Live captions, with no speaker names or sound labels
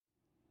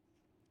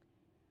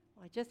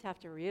I just have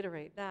to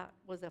reiterate, that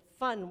was a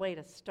fun way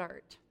to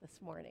start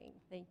this morning.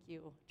 Thank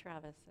you,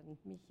 Travis and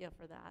Micha,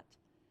 for that.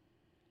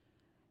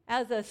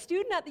 As a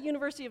student at the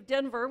University of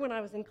Denver when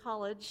I was in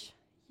college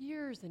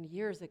years and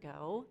years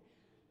ago,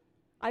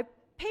 I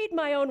paid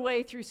my own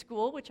way through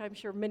school, which I'm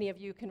sure many of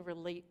you can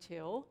relate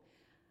to.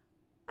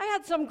 I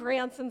had some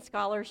grants and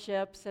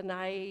scholarships, and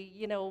I,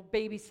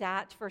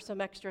 babysat for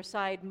some extra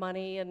side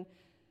money and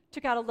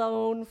took out a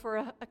loan for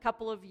a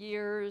couple of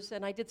years,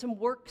 and I did some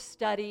work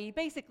study,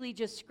 basically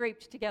just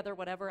scraped together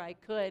whatever I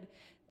could.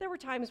 There were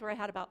times where I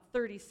had about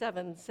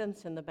 37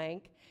 cents in the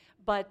bank,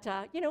 but,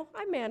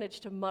 I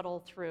managed to muddle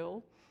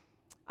through.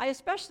 I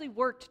especially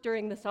worked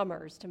during the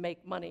summers to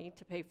make money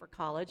to pay for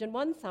college, and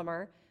one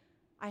summer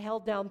I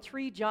held down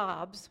 3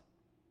 jobs,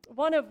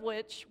 one of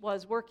which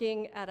was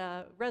working at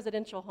a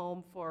residential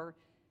home for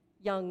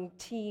young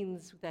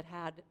teens that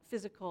had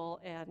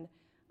physical and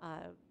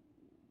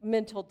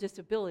mental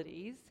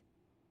disabilities.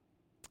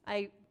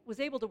 I was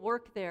able to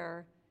work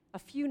there a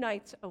few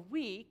nights a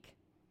week,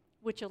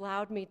 which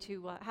allowed me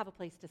to have a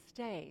place to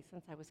stay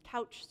since I was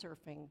couch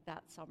surfing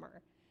that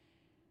summer.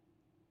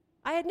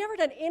 I had never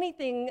done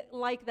anything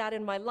like that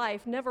in my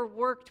life, never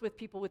worked with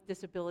people with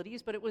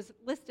disabilities, but it was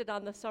listed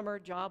on the summer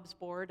jobs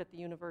board at the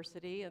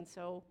university, and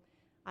so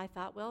I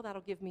thought, well,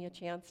 that'll give me a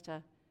chance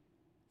to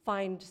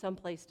find some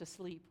place to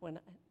sleep when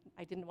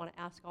I didn't want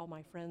to ask all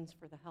my friends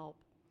for the help.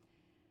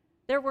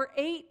 There were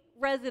 8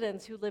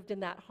 residents who lived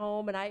in that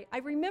home, and I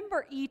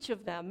remember each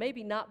of them,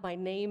 maybe not by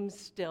name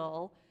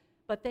still,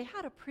 but they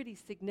had a pretty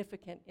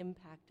significant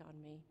impact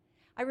on me.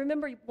 I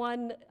remember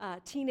one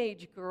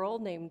teenage girl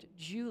named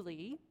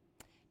Julie.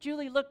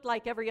 Julie looked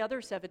like every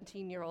other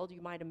 17-year-old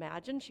you might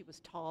imagine. She was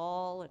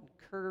tall and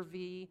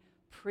curvy,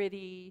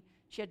 pretty.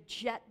 She had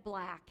jet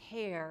black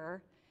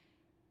hair.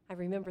 I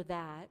remember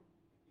that.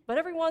 But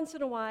every once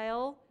in a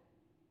while,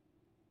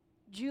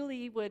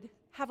 Julie would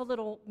have a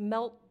little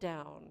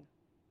meltdown,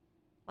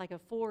 like a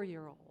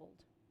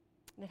 4-year-old.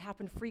 And it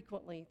happened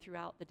frequently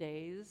throughout the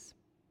days.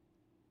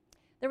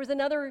 There was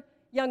another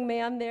young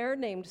man there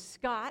named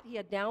Scott. He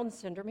had Down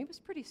syndrome. He was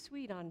pretty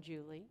sweet on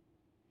Julie.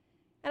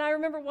 And I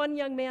remember one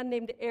young man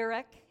named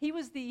Eric. He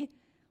was the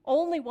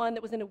only one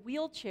that was in a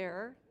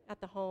wheelchair at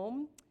the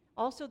home,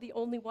 also the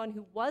only one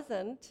who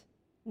wasn't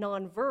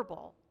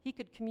nonverbal. He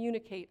could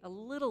communicate a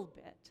little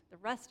bit. The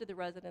rest of the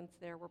residents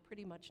there were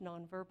pretty much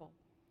nonverbal.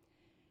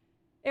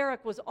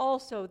 Eric was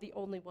also the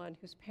only one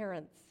whose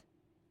parents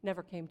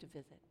never came to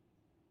visit.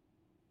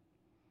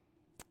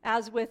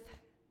 As with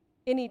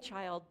any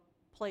child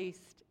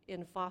placed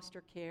in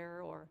foster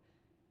care or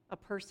a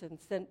person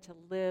sent to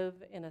live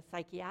in a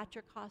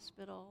psychiatric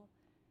hospital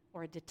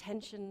or a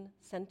detention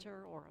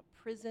center or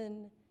a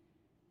prison,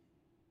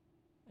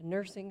 a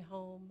nursing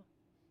home,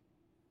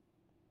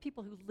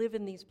 people who live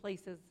in these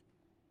places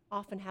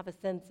often have a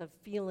sense of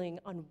feeling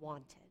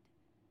unwanted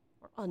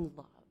or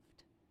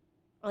unloved,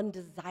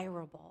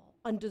 undesirable,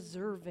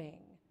 undeserving,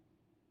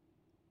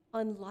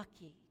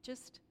 unlucky,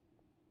 just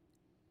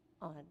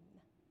un.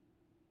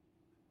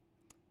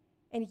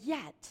 And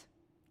yet,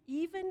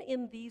 even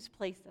in these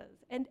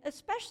places, and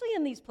especially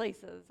in these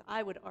places,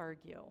 I would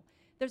argue,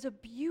 there's a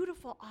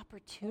beautiful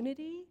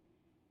opportunity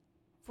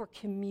for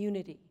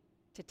community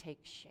to take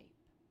shape.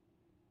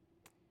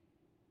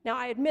 Now,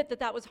 I admit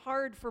that was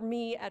hard for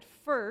me at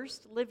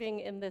first, living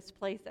in this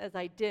place as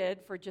I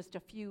did for just a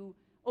few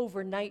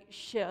overnight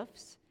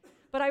shifts.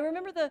 But I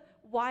remember the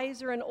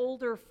wiser and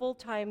older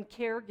full-time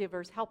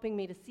caregivers helping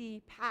me to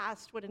see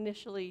past what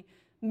initially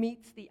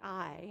meets the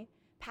eye,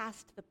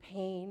 past the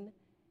pain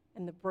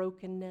and the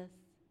brokenness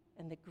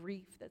and the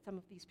grief that some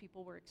of these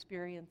people were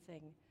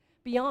experiencing,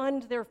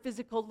 beyond their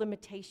physical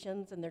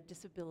limitations and their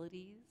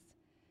disabilities,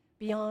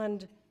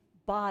 beyond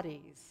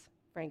bodies,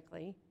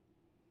 frankly.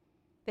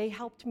 They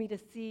helped me to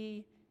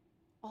see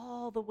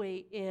all the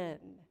way in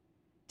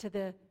to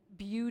the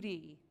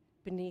beauty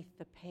beneath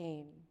the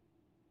pain.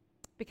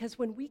 Because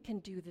when we can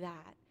do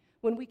that,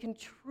 when we can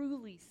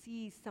truly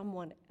see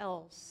someone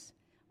else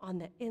on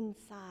the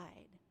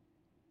inside,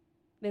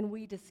 then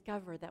we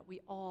discover that we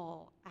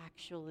all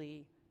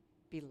actually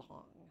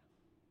belong.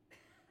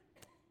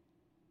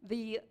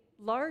 The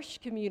L'Arche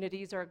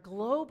communities are a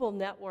global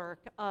network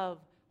of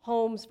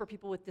homes for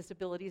people with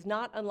disabilities,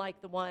 not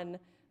unlike the one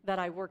that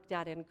I worked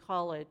at in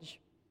college.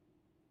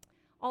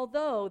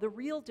 Although the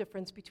real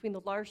difference between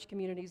the L'Arche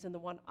communities and the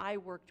one I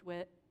worked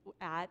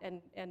at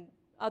and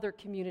other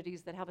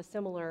communities that have a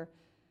similar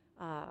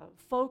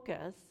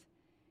focus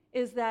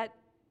is that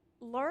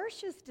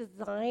L'Arche is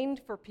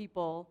designed for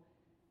people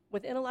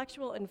with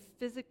intellectual and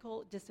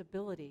physical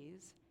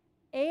disabilities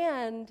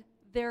and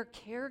their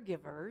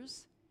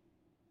caregivers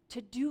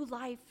to do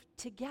life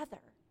together.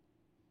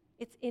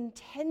 It's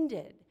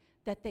intended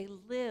that they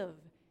live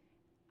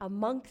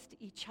amongst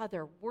each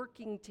other,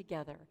 working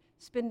together,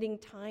 spending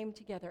time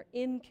together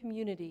in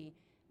community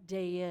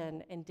day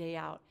in and day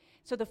out.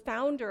 So the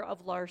founder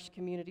of L'Arche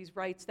Communities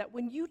writes that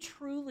when you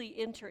truly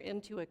enter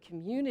into a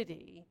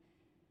community,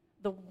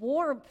 the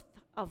warmth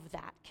of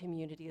that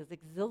community is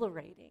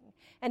exhilarating,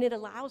 and it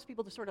allows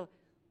people to sort of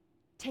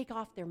take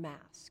off their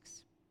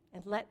masks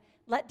and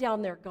let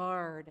down their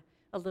guard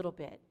a little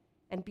bit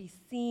and be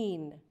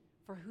seen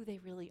for who they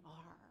really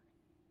are,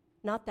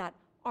 not that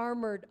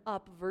armored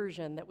up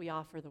version that we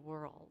offer the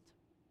world.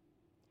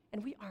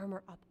 And we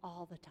armor up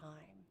all the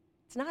time.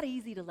 It's not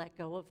easy to let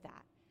go of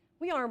that.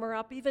 We armor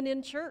up even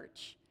in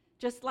church,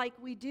 just like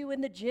we do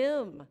in the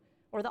gym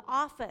or the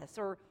office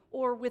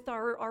or with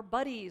our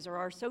buddies or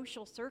our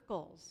social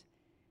circles.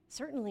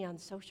 Certainly on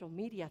social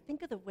media.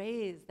 Think of the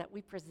ways that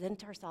we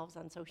present ourselves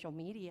on social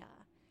media.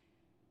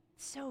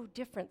 It's so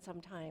different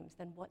sometimes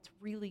than what's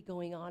really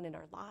going on in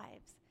our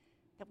lives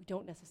that we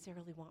don't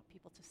necessarily want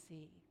people to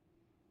see.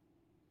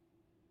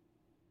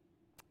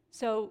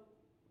 So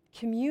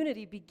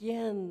community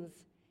begins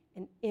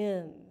and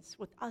ends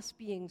with us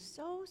being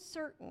so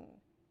certain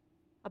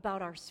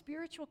about our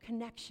spiritual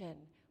connection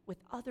with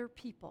other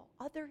people,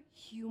 other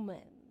humans,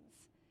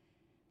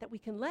 that we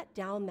can let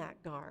down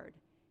that guard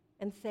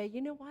and say,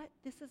 you know what,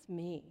 this is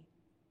me.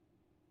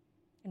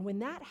 And when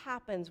that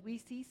happens, we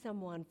see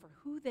someone for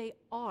who they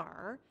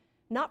are,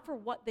 not for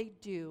what they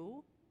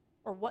do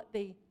or what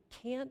they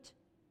can't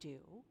do.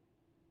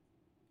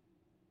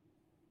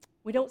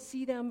 We don't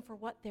see them for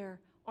what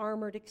their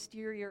armored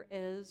exterior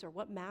is or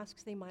what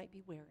masks they might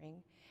be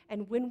wearing.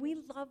 And when we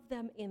love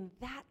them in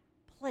that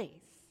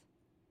place,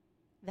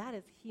 that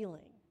is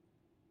healing.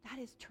 That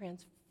is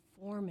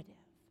transformative.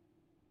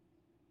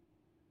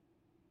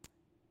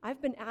 I've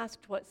been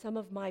asked what some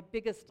of my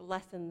biggest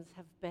lessons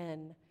have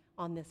been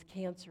on this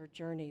cancer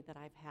journey that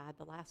I've had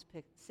the last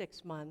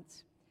 6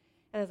 months.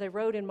 And as I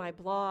wrote in my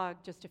blog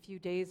just a few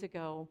days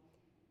ago,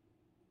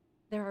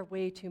 there are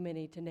way too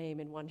many to name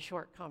in one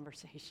short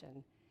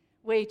conversation.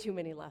 Way too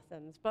many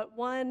lessons. But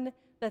one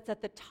that's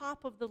at the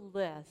top of the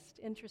list,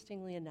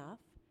 interestingly enough,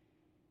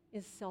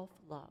 is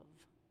self-love.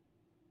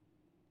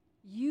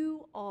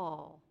 You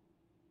all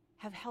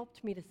have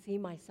helped me to see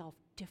myself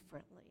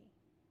differently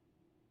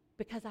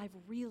because I've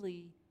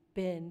really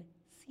been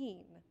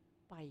seen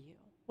by you.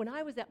 When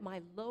I was at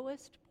my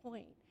lowest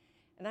point,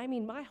 and I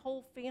mean my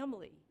whole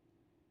family,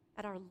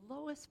 at our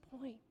lowest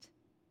point,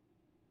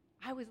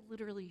 I was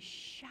literally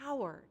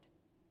showered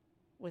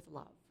with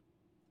love.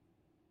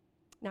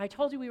 Now, I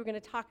told you we were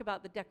going to talk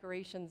about the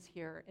decorations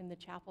here in the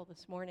chapel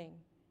this morning.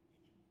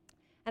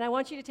 And I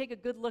want you to take a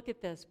good look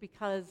at this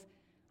because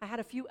I had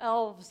a few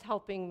elves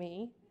helping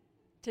me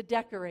to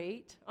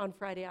decorate on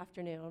Friday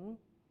afternoon.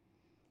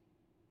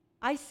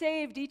 I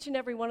saved each and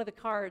every one of the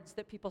cards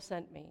that people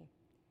sent me.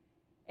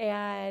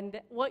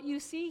 And what you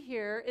see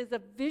here is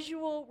a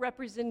visual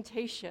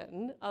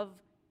representation of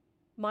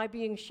my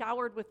being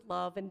showered with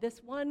love in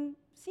this one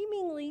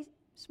seemingly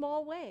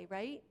small way,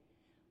 right?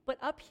 But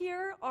up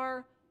here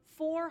are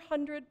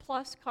 400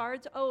 plus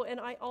cards. Oh, and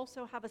I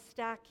also have a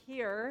stack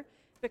here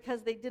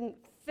because they didn't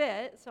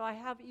fit, so I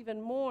have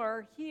even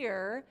more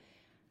here.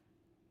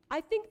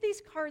 I think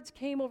these cards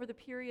came over the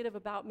period of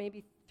about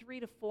maybe 3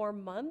 to 4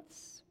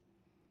 months.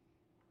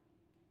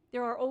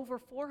 There are over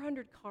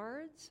 400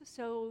 cards,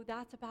 so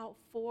that's about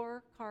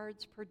 4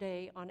 cards per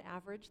day on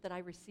average that I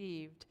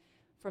received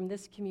from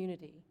this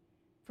community,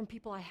 from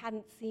people I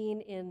hadn't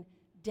seen in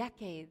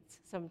decades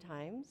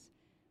sometimes,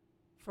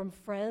 from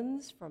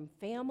friends, from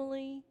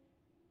family.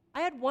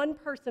 I had one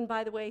person,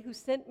 by the way, who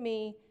sent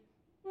me,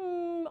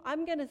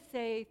 I'm going to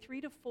say 3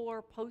 to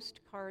 4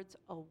 postcards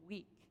a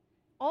week,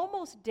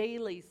 almost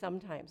daily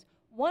sometimes.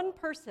 One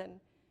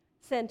person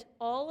sent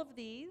all of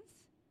these,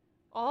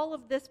 all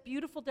of this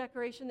beautiful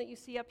decoration that you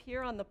see up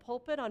here on the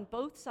pulpit on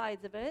both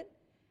sides of it.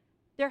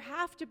 There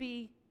have to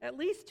be at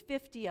least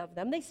 50 of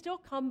them. They still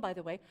come, by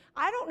the way.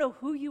 I don't know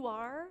who you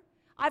are.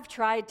 I've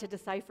tried to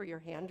decipher your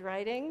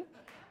handwriting.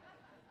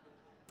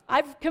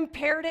 I've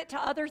compared it to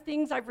other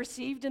things I've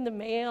received in the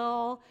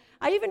mail.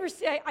 I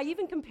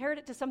even compared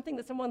it to something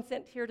that someone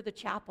sent here to the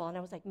chapel, and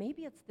I was like,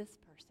 maybe it's this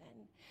person.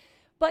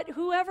 But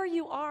whoever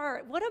you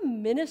are, what a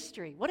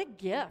ministry, what a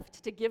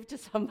gift to give to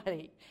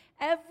somebody.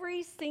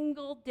 Every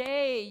single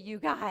day, you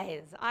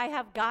guys, I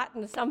have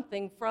gotten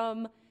something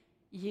from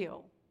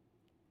you.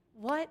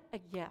 What a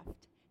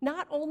gift.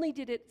 Not only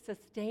did it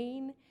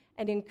sustain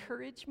and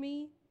encourage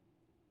me,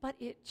 but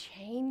it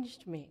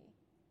changed me.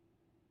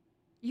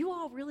 You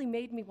all really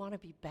made me want to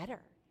be better.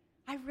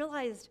 I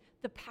realized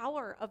the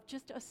power of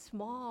just a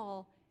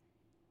small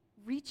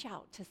reach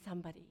out to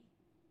somebody.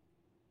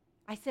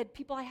 I said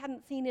people I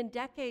hadn't seen in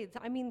decades.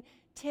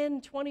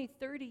 10, 20,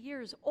 30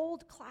 years.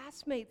 Old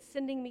classmates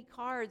sending me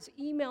cards,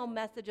 email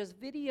messages,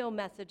 video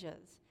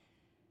messages.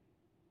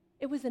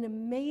 It was an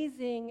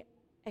amazing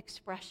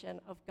expression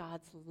of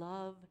God's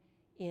love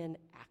in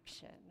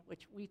action,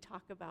 which we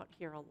talk about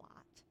here a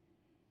lot.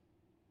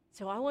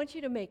 So I want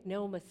you to make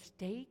no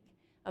mistake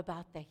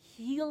about the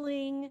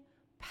healing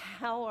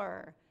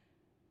power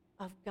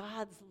of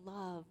God's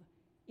love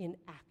in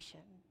action.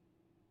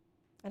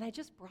 And I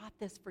just brought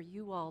this for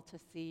you all to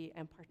see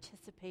and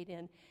participate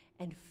in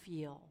and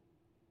feel.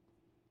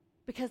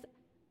 Because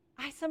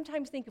I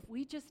sometimes think if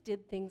we just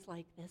did things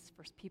like this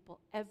for people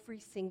every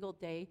single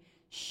day,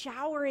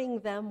 showering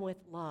them with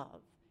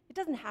love, it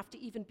doesn't have to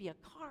even be a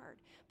card,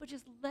 but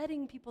just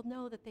letting people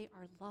know that they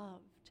are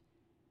loved,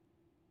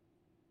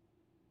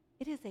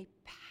 It is a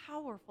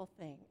powerful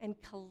thing, and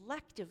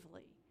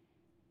collectively,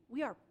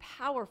 we are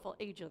powerful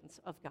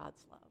agents of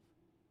God's love.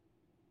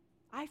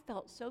 I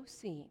felt so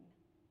seen,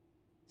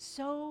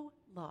 so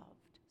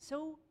loved,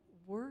 so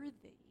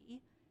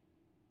worthy,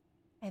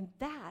 and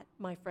that,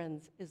 my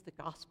friends, is the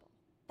gospel.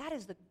 That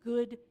is the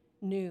good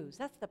news.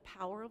 That's the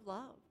power of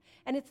love.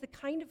 And it's the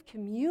kind of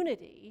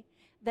community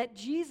that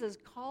Jesus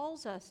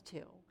calls us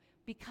to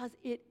because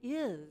it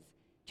is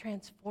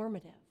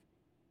transformative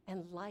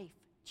and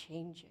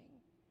life-changing.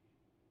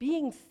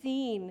 Being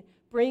seen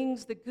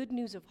brings the good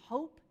news of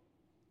hope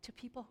to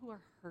people who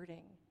are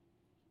hurting.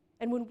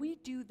 And when we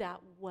do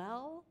that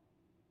well,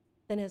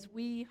 then as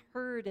we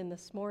heard in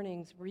this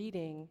morning's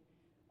reading,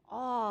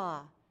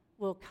 awe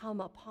will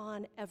come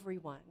upon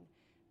everyone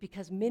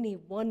because many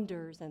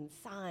wonders and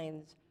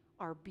signs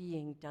are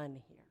being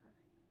done here.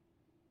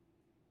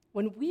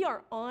 When we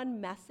are on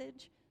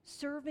message,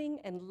 serving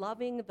and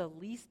loving the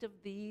least of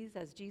these,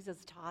 as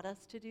Jesus taught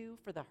us to do,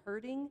 for the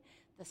hurting,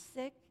 the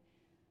sick,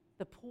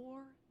 the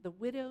poor, the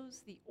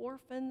widows, the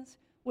orphans,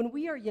 when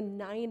we are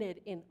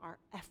united in our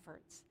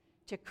efforts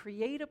to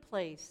create a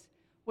place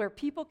where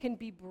people can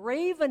be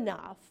brave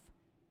enough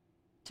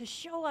to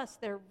show us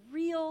their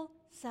real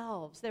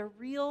selves, their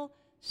real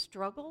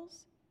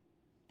struggles,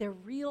 their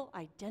real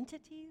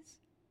identities,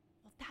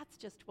 well, that's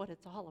just what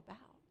it's all about.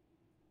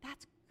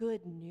 That's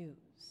good news.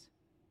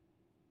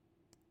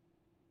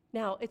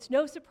 Now, it's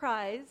no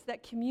surprise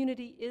that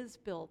community is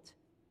built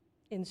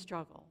in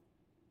struggle,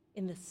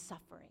 in the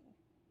suffering.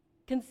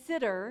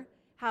 Consider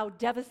how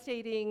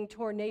devastating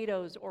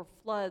tornadoes or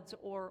floods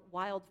or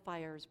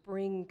wildfires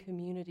bring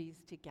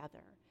communities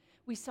together.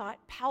 We saw it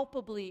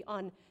palpably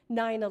on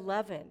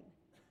 9/11,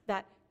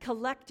 that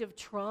collective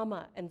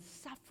trauma and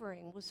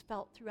suffering was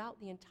felt throughout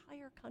the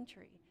entire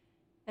country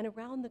and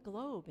around the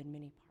globe in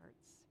many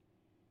parts.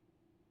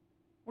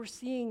 We're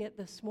seeing it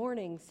this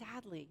morning,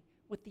 sadly,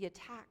 with the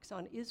attacks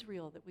on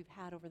Israel that we've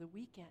had over the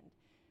weekend.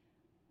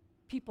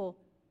 People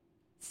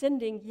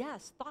sending,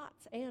 yes,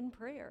 thoughts and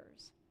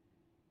prayers,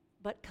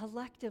 but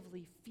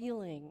collectively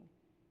feeling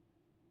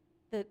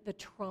the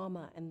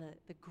trauma and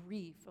the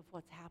grief of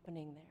what's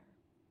happening there.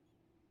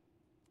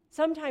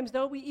 Sometimes,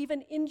 though, we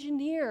even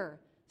engineer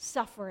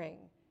suffering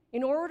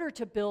in order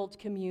to build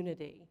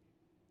community.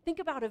 Think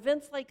about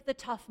events like the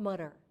Tough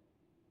Mudder,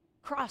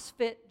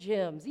 CrossFit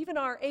gyms, even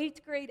our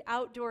 8th grade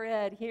outdoor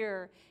ed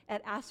here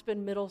at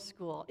Aspen Middle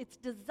School. It's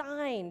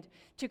designed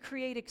to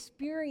create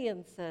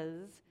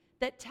experiences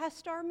that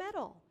test our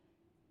mettle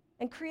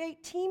and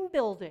create team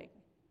building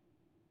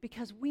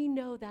because we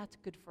know that's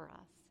good for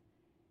us.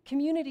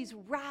 Communities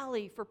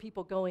rally for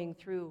people going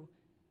through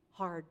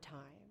hard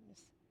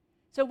times.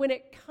 So when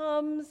it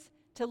comes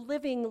to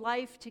living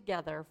life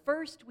together,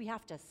 first we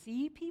have to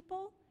see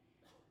people,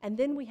 and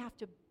then we have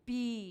to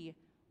be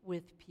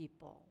with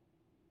people.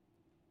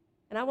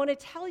 And I want to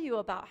tell you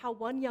about how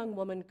one young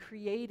woman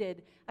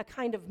created a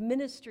kind of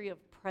ministry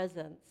of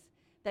presence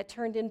that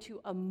turned into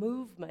a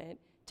movement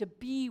to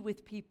be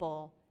with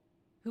people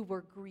who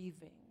were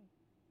grieving.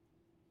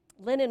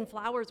 Lennon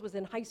Flowers was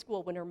in high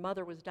school when her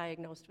mother was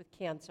diagnosed with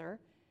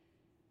cancer.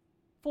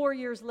 4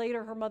 years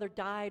later, her mother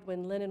died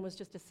when Lennon was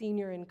just a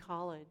senior in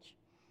college.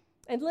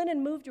 And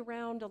Lennon moved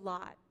around a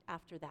lot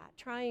after that,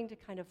 trying to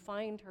kind of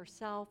find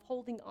herself,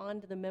 holding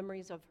on to the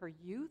memories of her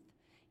youth,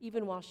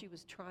 even while she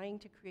was trying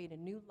to create a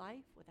new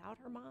life without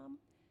her mom.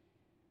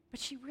 But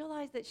she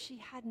realized that she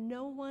had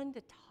no one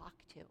to talk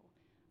to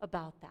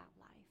about that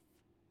life.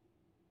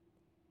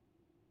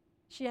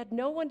 She had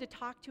no one to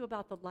talk to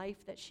about the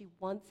life that she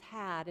once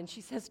had, and she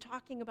says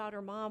talking about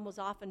her mom was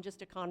often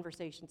just a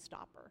conversation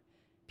stopper.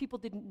 People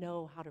didn't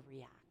know how to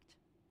react.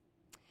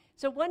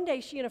 So one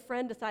day, she and a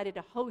friend decided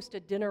to host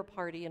a dinner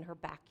party in her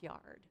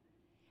backyard,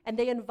 and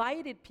they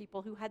invited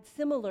people who had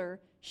similar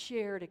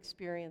shared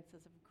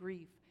experiences of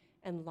grief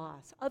and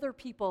loss, other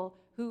people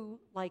who,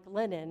 like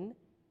Lennon,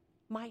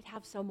 might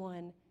have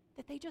someone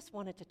that they just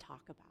wanted to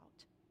talk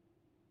about,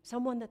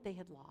 someone that they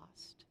had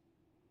lost.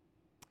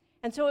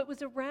 And so it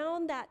was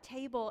around that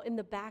table in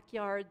the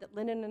backyard that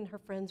Lennon and her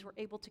friends were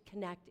able to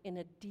connect in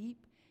a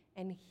deep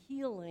and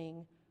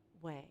healing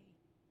way.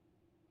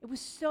 It was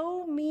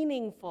so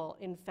meaningful,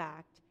 in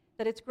fact,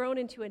 that it's grown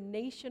into a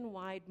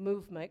nationwide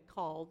movement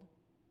called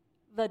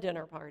the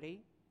Dinner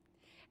Party.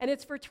 And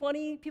it's for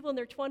people in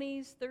their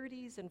 20s,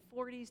 30s, and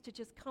 40s to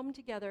just come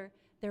together.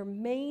 Their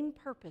main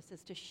purpose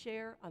is to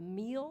share a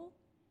meal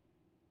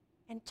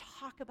and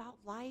talk about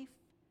life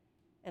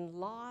and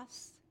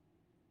loss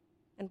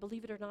and,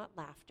 believe it or not,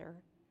 laughter,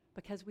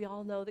 because we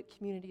all know that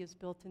community is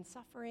built in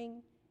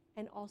suffering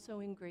and also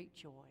in great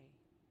joy.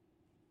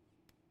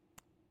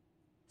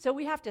 So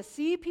we have to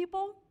see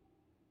people,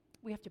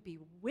 we have to be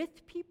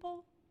with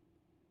people,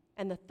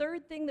 and the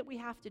third thing that we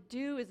have to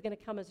do is going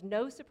to come as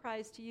no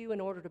surprise to you.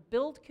 In order to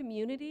build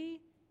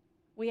community,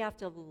 we have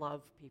to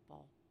love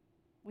people.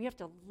 We have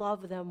to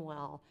love them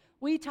well.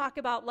 We talk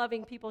about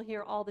loving people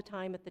here all the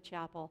time at the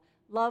chapel.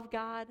 Love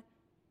God,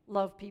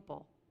 love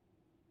people.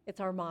 It's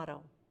our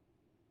motto.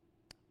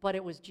 But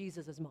it was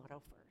Jesus'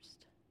 motto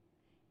first.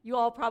 You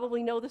all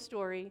probably know the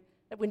story.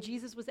 that when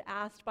Jesus was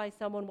asked by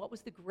someone what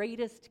was the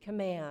greatest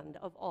command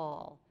of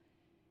all,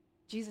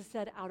 Jesus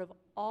said, out of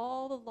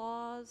all the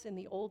laws in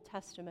the Old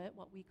Testament,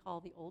 what we call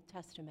the Old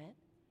Testament,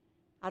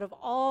 out of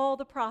all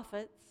the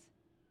prophets,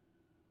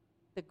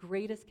 the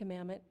greatest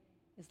commandment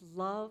is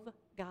love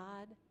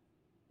God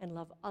and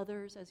love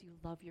others as you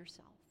love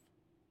yourself.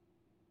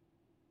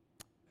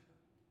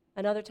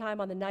 Another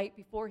time on the night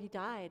before he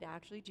died,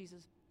 actually,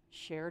 Jesus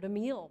shared a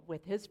meal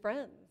with his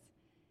friends.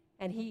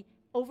 And he,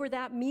 over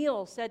that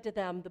meal, said to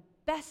them, the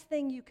best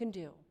thing you can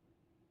do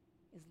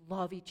is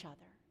love each other.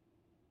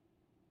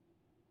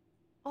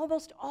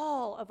 Almost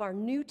all of our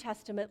New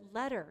Testament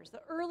letters,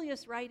 the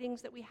earliest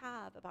writings that we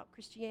have about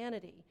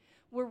Christianity,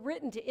 were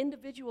written to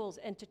individuals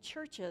and to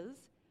churches,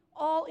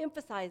 all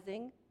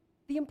emphasizing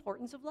the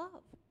importance of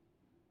love.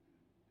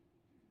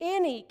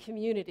 Any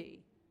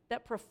community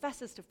that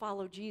professes to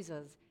follow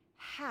Jesus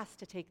has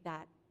to take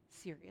that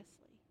seriously.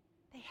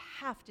 They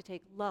have to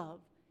take love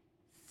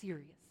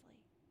seriously.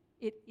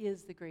 It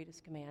is the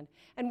greatest command.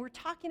 And we're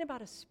talking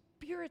about a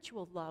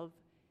spiritual love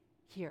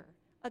here.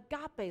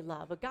 Agape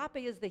love.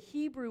 Agape is the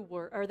Hebrew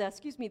word, or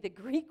the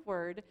Greek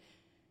word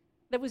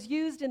that was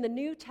used in the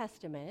New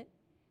Testament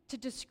to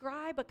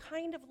describe a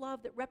kind of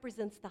love that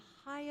represents the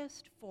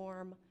highest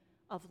form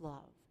of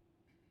love.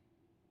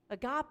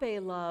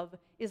 Agape love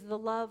is the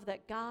love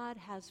that God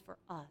has for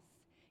us.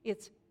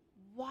 It's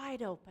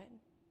wide open.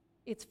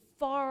 It's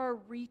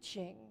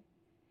far-reaching.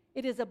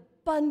 It is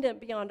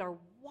abundant beyond our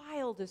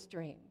wildest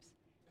dreams.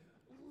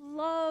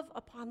 Love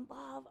upon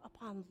love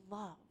upon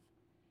love.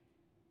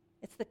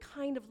 It's the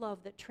kind of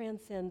love that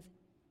transcends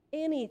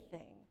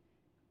anything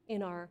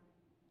in our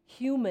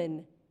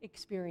human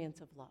experience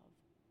of love.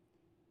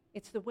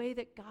 It's the way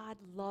that God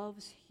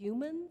loves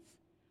humans,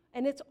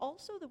 and it's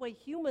also the way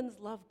humans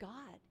love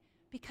God,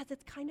 because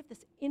it's kind of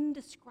this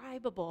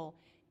indescribable,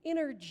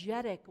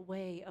 energetic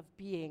way of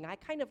being. I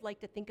kind of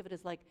like to think of it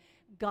as like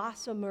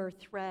gossamer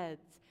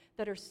threads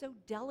that are so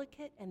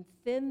delicate and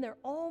thin, they're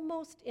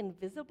almost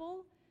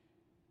invisible,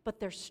 but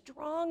they're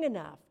strong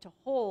enough to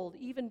hold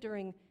even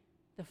during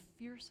the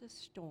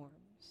fiercest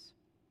storms.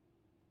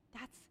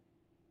 That's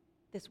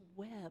this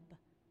web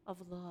of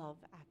love,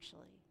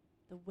 actually,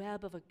 the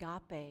web of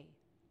agape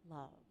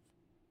love.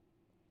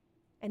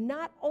 And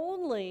not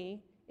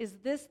only is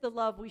this the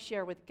love we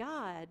share with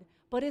God,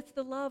 but it's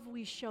the love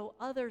we show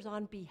others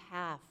on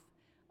behalf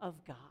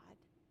of God.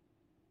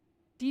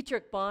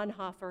 Dietrich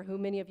Bonhoeffer, who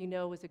many of you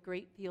know was a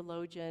great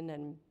theologian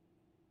and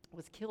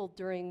was killed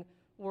during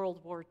World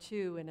War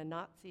II in a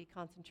Nazi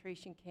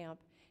concentration camp,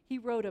 he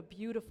wrote a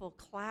beautiful,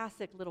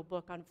 classic little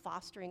book on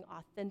fostering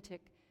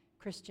authentic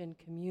Christian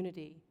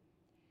community.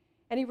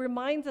 And he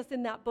reminds us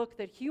in that book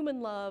that human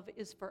love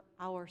is for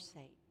our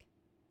sake.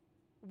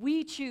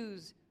 We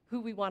choose who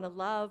we want to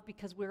love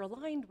because we're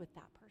aligned with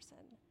that person.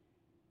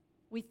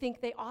 We think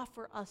they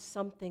offer us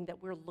something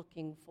that we're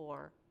looking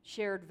for.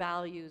 Shared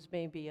values,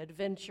 maybe,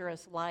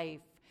 adventurous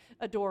life,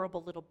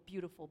 adorable little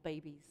beautiful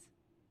babies.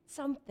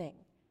 Something.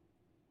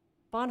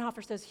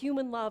 Bonhoeffer says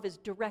human love is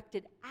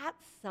directed at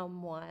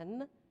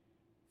someone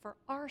for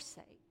our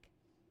sake,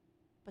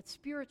 but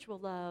spiritual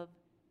love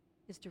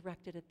is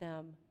directed at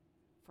them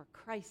for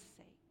Christ's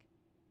sake.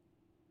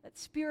 That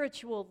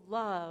spiritual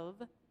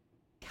love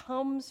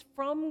comes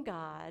from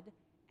God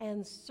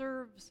and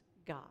serves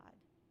God.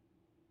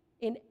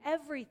 In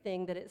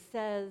everything that it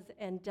says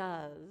and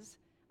does,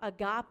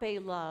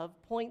 agape love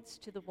points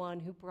to the one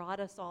who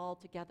brought us all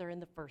together in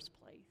the first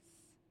place.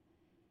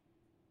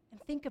 And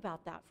think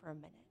about that for a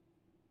minute.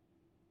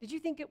 Did you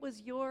think it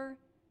was your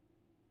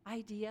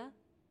idea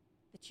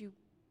that you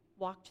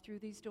walked through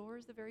these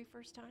doors the very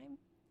first time?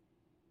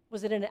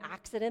 Was it an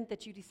accident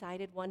that you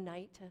decided one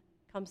night to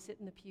come sit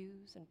in the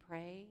pews and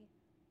pray?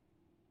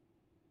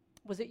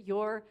 Was it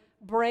your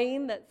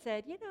brain that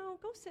said,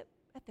 go sit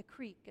at the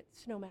creek at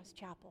Snowmass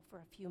Chapel for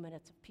a few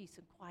minutes of peace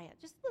and quiet.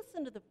 Just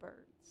listen to the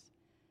birds.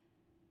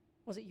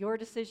 Was it your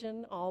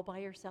decision all by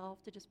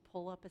yourself to just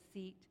pull up a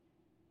seat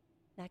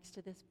next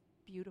to this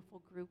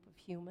beautiful group of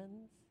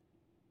humans?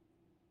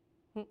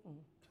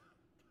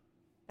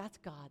 That's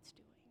God's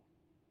doing.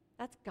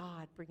 That's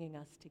God bringing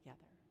us together.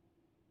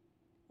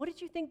 What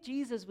did you think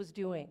Jesus was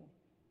doing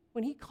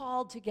when he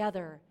called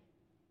together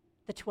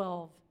the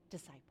 12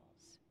 disciples?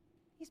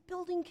 He's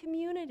building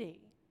community.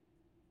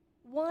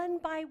 One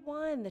by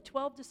one, the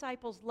 12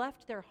 disciples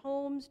left their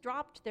homes,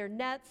 dropped their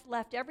nets,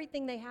 left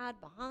everything they had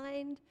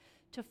behind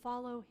to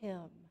follow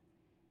him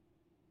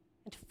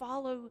and to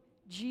follow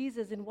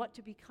Jesus in what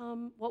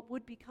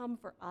would become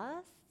for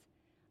us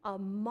a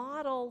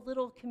model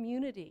little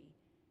community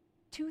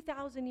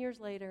 2,000 years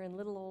later in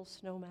little old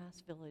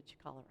Snowmass Village,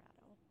 Colorado.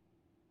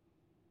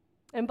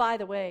 And by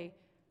the way,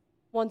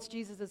 once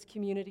Jesus'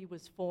 community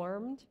was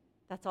formed,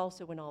 that's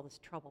also when all this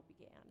trouble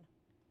began.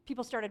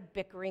 People started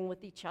bickering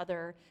with each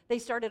other. They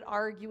started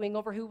arguing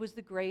over who was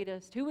the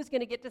greatest, who was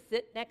going to get to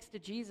sit next to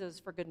Jesus,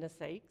 for goodness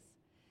sakes,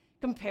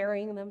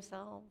 comparing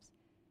themselves.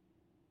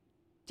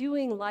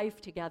 Doing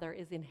life together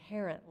is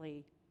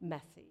inherently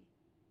messy.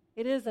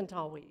 It isn't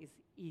always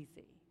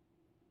easy.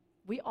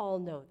 We all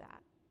know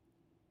that.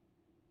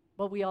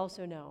 But we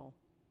also know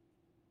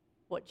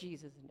what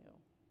Jesus knew,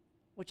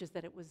 which is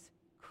that it was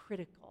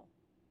critical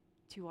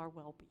to our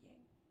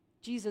well-being.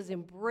 Jesus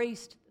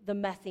embraced the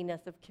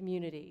messiness of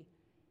community.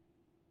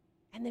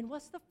 And then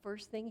what's the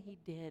first thing he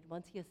did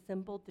once he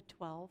assembled the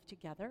 12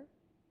 together?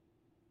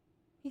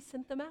 He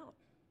sent them out.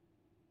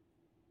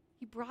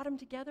 He brought them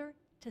together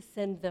to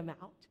send them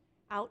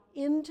out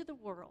into the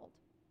world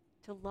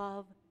to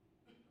love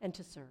and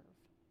to serve.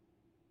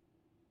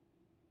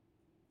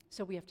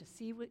 So we have to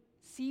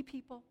see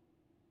people,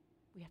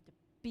 we have to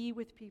be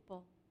with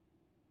people,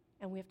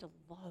 and we have to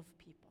love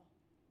people.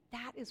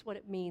 That is what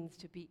it means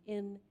to be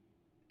in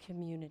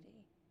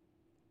community.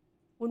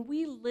 When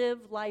we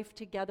live life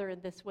together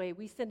in this way,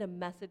 we send a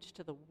message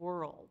to the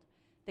world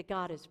that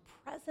God is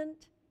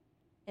present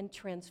and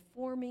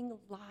transforming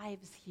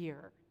lives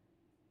here.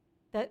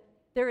 That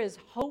there is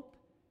hope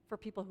for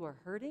people who are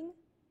hurting,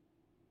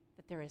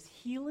 that there is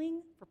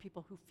healing for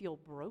people who feel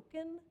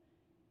broken.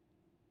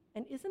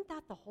 And isn't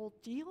that the whole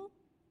deal?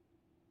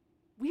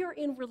 We are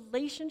in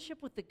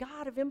relationship with the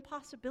God of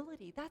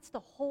impossibility. That's the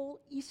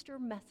whole Easter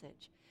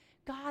message.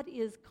 God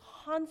is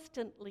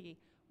constantly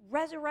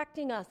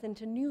resurrecting us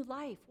into new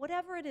life,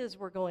 whatever it is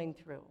we're going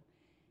through.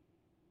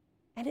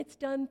 And it's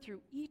done through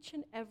each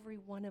and every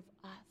one of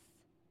us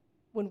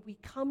when we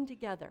come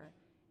together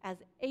as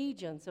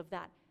agents of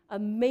that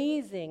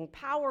amazing,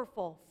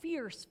 powerful,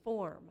 fierce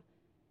form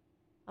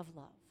of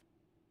love.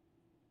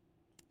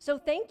 So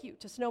thank you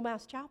to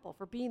Snowmass Chapel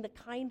for being the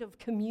kind of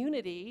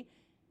community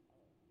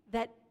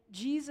that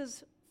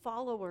Jesus'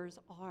 followers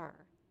are.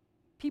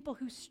 People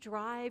who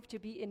strive to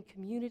be in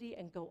community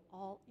and go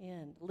all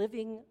in,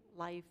 living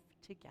life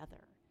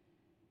together.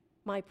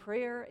 My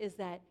prayer is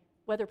that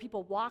whether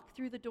people walk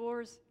through the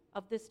doors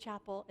of this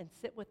chapel and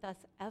sit with us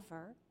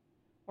ever,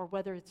 or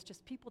whether it's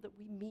just people that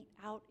we meet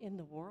out in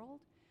the world,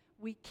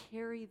 we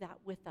carry that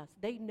with us.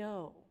 They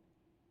know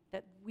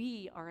that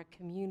we are a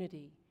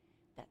community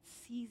that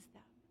sees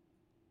them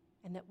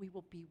and that we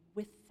will be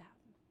with them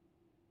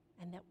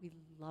and that we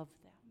love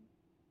them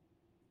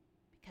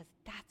because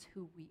that's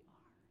who we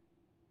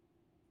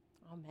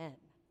are. Amen.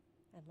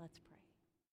 And let's pray.